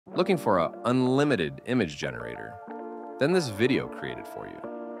looking for an unlimited image generator, then this video created for you.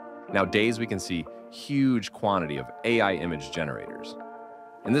 Nowadays, we can see huge quantity of AI image generators.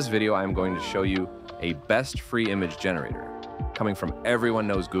 In this video, I'm going to show you a best free image generator coming from everyone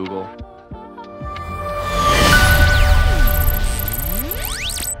knows Google.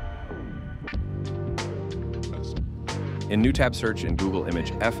 In new tab search in Google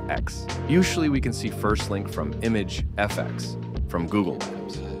ImageFX, usually we can see first link from ImageFX from Google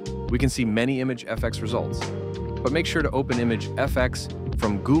Labs. We can see many ImageFX results, but make sure to open ImageFX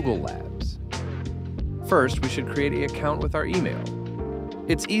from Google Labs. First, we should create an account with our email.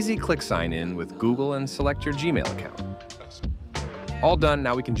 It's easy, click sign in with Google and select your Gmail account. All done,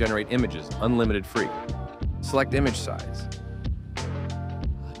 now we can generate images unlimited free. Select image size.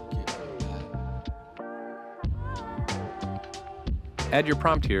 Add your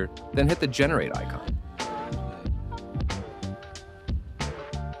prompt here, then hit the generate icon.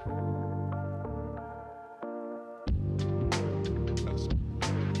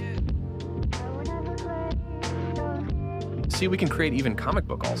 See, we can create even comic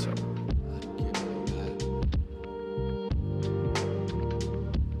book also.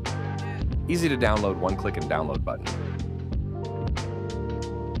 Easy to download, one click and download button.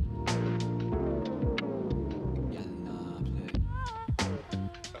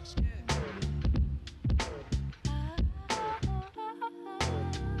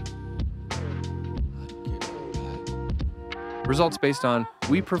 Results based on,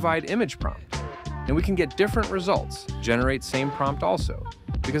 we provide image prompt. And we can get different results, generate same prompt also,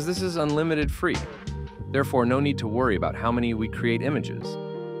 because this is unlimited free. Therefore, no need to worry about how many we create images.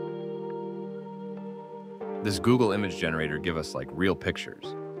 This Google image generator gives us like real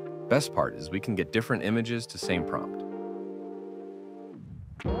pictures. Best part is we can get different images to same prompt.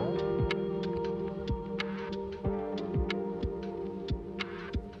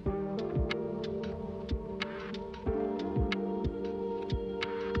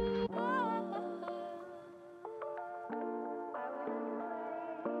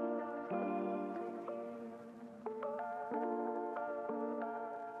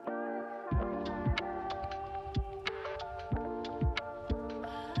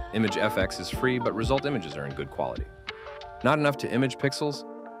 ImageFX is free, but result images are in good quality. Not enough to image pixels?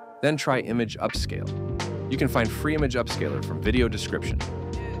 Then try Image Upscale. You can find free image upscaler from video description,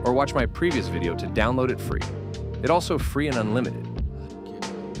 or watch my previous video to download it free. It's also free and unlimited.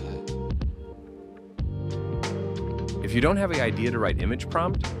 If you don't have an idea to write image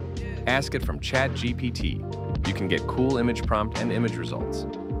prompt, ask it from ChatGPT. You can get cool image prompt and image results.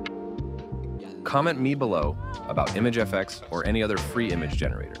 Comment me below about ImageFX or any other free image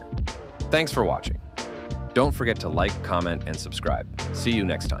generator. Thanks for watching. Don't forget to like, comment, and subscribe. See you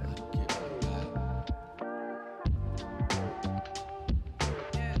next time.